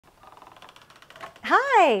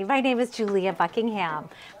Hi, my name is Julia Buckingham.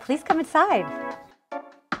 Please come inside.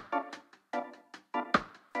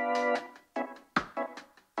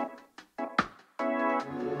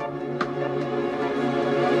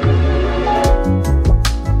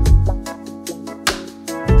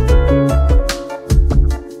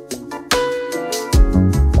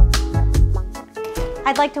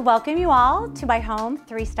 I'd like to welcome you all to my home,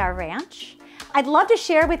 3-Star Ranch. I'd love to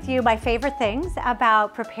share with you my favorite things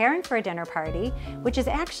about preparing for a dinner party, which is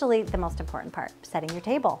actually the most important part, setting your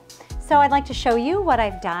table. So I'd like to show you what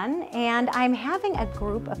I've done, and I'm having a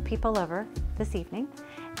group of people over this evening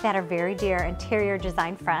that are very dear interior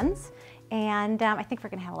design friends, and I think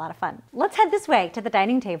we're gonna have a lot of fun. Let's head this way to the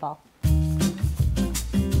dining table.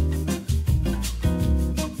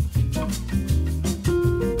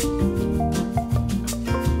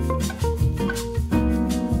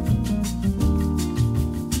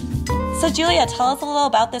 So Julia, tell us a little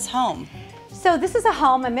about this home. So this is a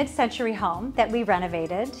home, a mid-century home that we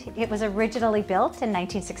renovated. It was originally built in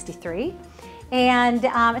 1963. And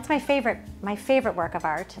it's my favorite work of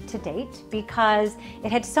art to date because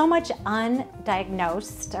it had so much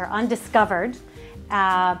undiagnosed or undiscovered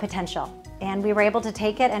potential. And we were able to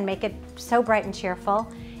take it and make it so bright and cheerful.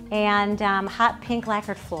 And hot pink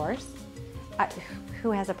lacquered floors.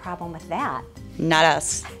 Who has a problem with that? Not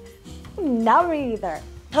us. Not me either.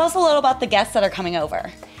 Tell us a little about the guests that are coming over.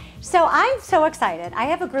 So I'm so excited. I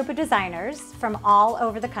have a group of designers from all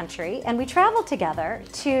over the country, and we travel together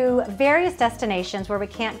to various destinations where we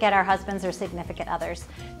can't get our husbands or significant others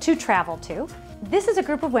to travel to. This is a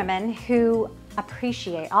group of women who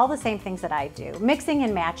appreciate all the same things that I do, mixing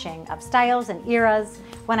and matching of styles and eras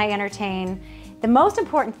when I entertain. The most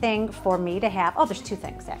important thing for me to have, there's two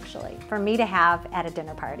things actually, for me to have at a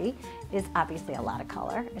dinner party is obviously a lot of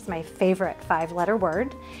color. It's my favorite 5-letter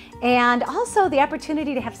word. And also the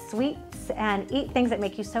opportunity to have sweets and eat things that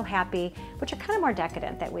make you so happy, which are kind of more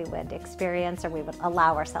decadent that we would experience or we would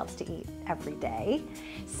allow ourselves to eat every day.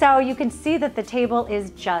 So you can see that the table is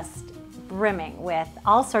just brimming with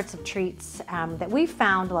all sorts of treats that we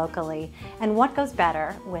found locally. And what goes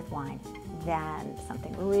better with wine than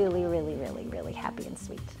something really, really, really, really happy and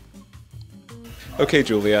sweet. Okay,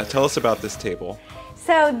 Julia, tell us about this table.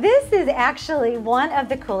 So this is actually one of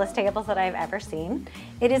the coolest tables that I've ever seen.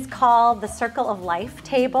 It is called the Circle of Life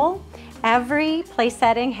table. Every place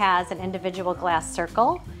setting has an individual glass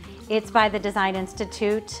circle. It's by the Design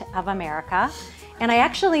Institute of America. And I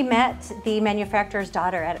actually met the manufacturer's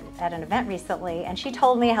daughter at an event recently, and she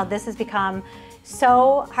told me how this has become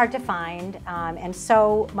so hard to find and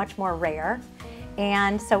so much more rare.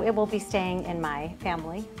 And so it will be staying in my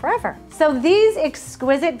family forever. So these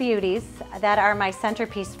exquisite beauties that are my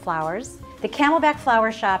centerpiece flowers, the Camelback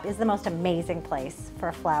Flower Shop is the most amazing place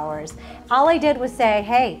for flowers. All I did was say,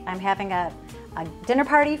 hey, I'm having a dinner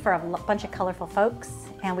party for a bunch of colorful folks,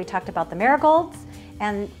 and we talked about the marigolds,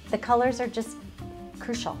 and the colors are just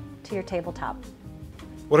crucial to your tabletop.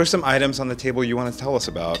 What are some items on the table you want to tell us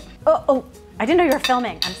about? Oh, I didn't know you were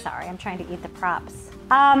filming. I'm sorry, I'm trying to eat the props.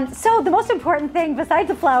 So the most important thing, besides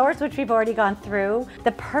the flowers, which we've already gone through,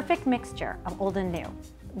 the perfect mixture of old and new,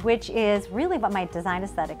 which is really what my design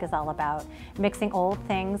aesthetic is all about, mixing old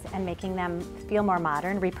things and making them feel more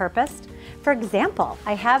modern, repurposed. For example,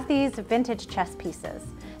 I have these vintage chess pieces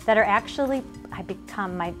that are actually,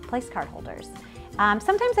 become my place card holders.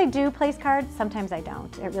 Sometimes I do place cards, sometimes I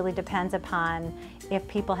don't. It really depends upon if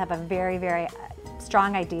people have a very, very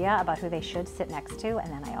strong idea about who they should sit next to,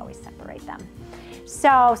 and then I always separate them.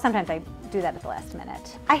 So sometimes I do that at the last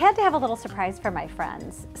minute. I had to have a little surprise for my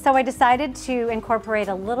friends, so I decided to incorporate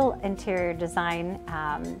a little interior design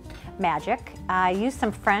magic. I used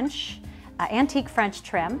some antique French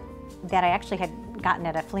trim that I actually had gotten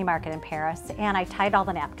at a flea market in Paris, and I tied all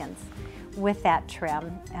the napkins with that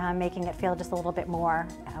trim, making it feel just a little bit more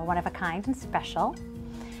one of a kind and special.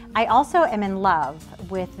 I also am in love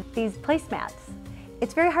with these placemats.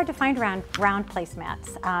 It's very hard to find round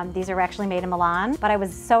placemats. These are actually made in Milan, but I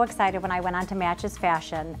was so excited when I went on to Matches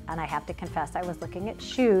Fashion, and I have to confess I was looking at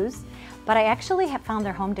shoes, but I actually have found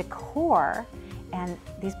their home decor, and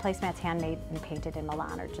these placemats handmade and painted in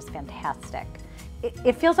Milan are just fantastic.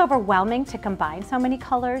 It feels overwhelming to combine so many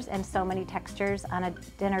colors and so many textures on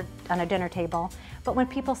a dinner table, but when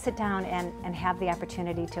people sit down and have the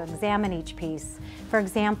opportunity to examine each piece, for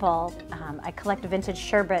example, I collect vintage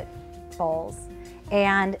sherbet bowls,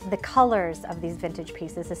 and the colors of these vintage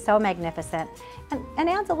pieces is so magnificent and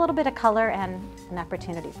adds a little bit of color and an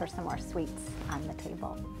opportunity for some more sweets on the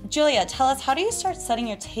table. Julia, tell us, how do you start setting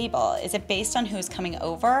your table? Is it based on who's coming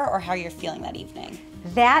over or how you're feeling that evening?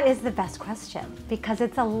 That is the best question because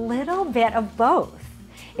it's a little bit of both.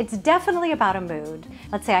 It's definitely about a mood.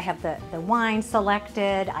 Let's say I have the wine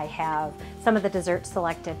selected, I have some of the desserts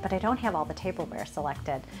selected, but I don't have all the tableware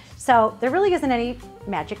selected. So there really isn't any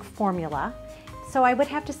magic formula. So I would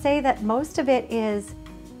have to say that most of it is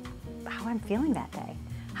how I'm feeling that day,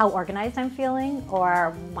 how organized I'm feeling,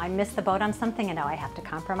 or I missed the boat on something and now I have to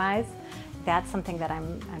compromise. That's something that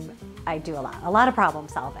I do a lot of problem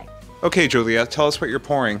solving. Okay, Julia, tell us what you're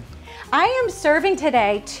pouring. I am serving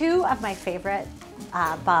today 2 of my favorite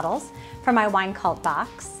bottles from my wine cult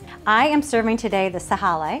box. I am serving today the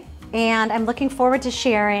Sahale, and I'm looking forward to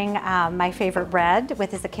sharing my favorite red,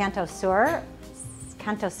 which is a Canto Sur,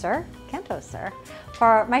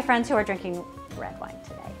 for my friends who are drinking red wine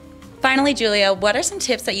today. Finally, Julia, what are some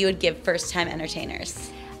tips that you would give first-time entertainers?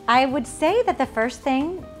 I would say that the first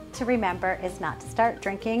thing to remember is not to start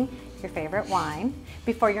drinking your favorite wine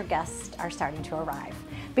before your guests are starting to arrive.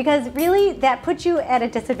 Because really, that puts you at a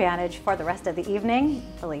disadvantage for the rest of the evening.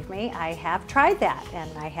 Believe me, I have tried that, and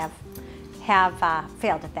I have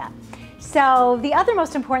failed at that. So the other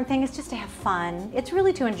most important thing is just to have fun. It's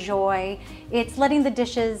really to enjoy. It's letting the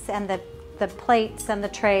dishes and the plates and the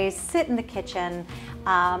trays sit in the kitchen.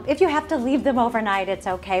 If you have to leave them overnight, it's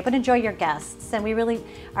okay, but enjoy your guests. And we really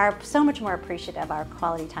are so much more appreciative of our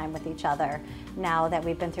quality time with each other now that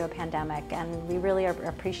we've been through a pandemic, and we really are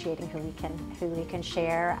appreciating who we can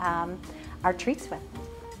share our treats with.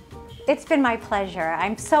 It's been my pleasure.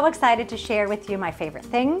 I'm so excited to share with you my favorite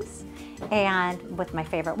things and with my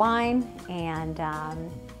favorite wine, and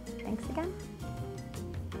thanks again.